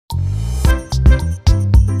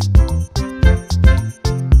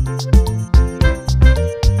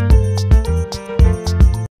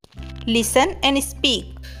Listen and speak.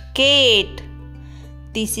 Cat.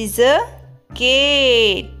 This is a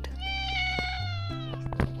cat.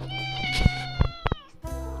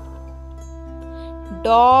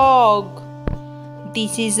 Dog.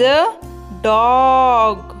 This is a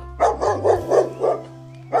dog.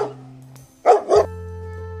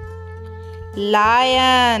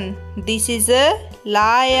 Lion. This is a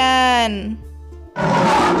lion.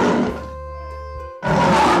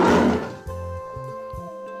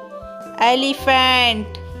 Elephant.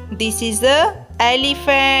 This is a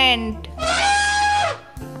elephant.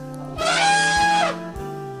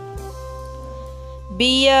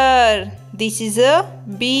 Bear. This is a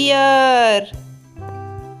bear.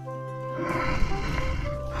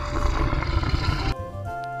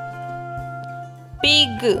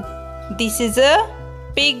 Pig. This is a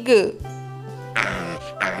pig.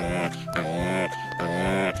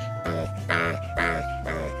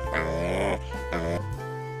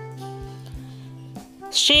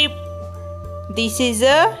 Sheep. This is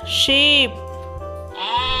a sheep.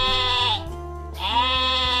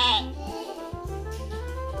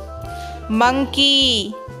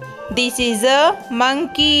 Monkey. This is a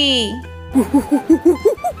monkey.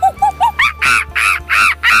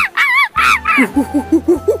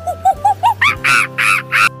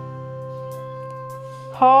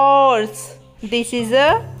 Horse. This is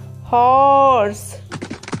a horse.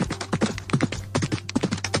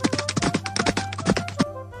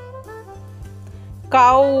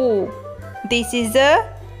 Cow. This is a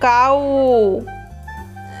cow.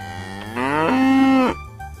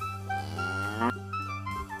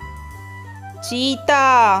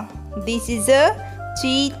 Cheetah. This is a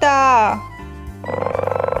cheetah.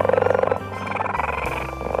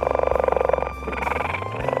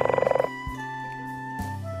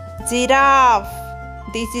 Giraffe.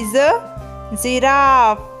 This is a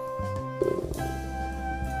giraffe.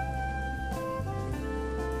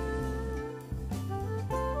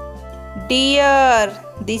 Deer.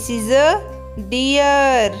 This is a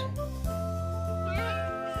deer.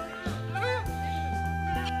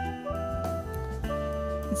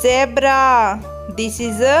 Zebra. This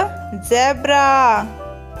is a zebra.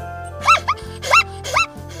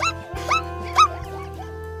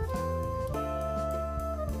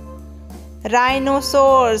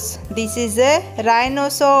 Rhinoceros. This is a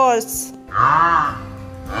rhinoceros.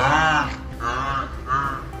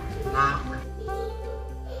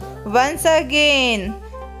 Once again.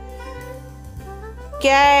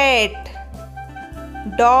 Cat.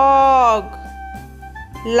 Dog.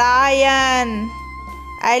 Lion.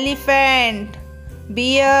 Elephant.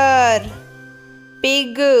 Bear.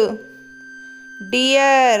 Pig.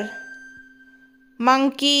 Deer.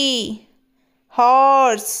 Monkey.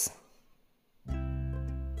 Horse.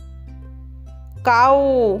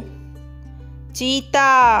 Cow.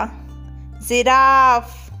 Cheetah.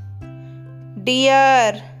 Giraffe.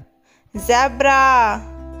 Deer. Zebra.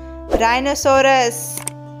 Rhinoceros.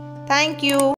 Thank you.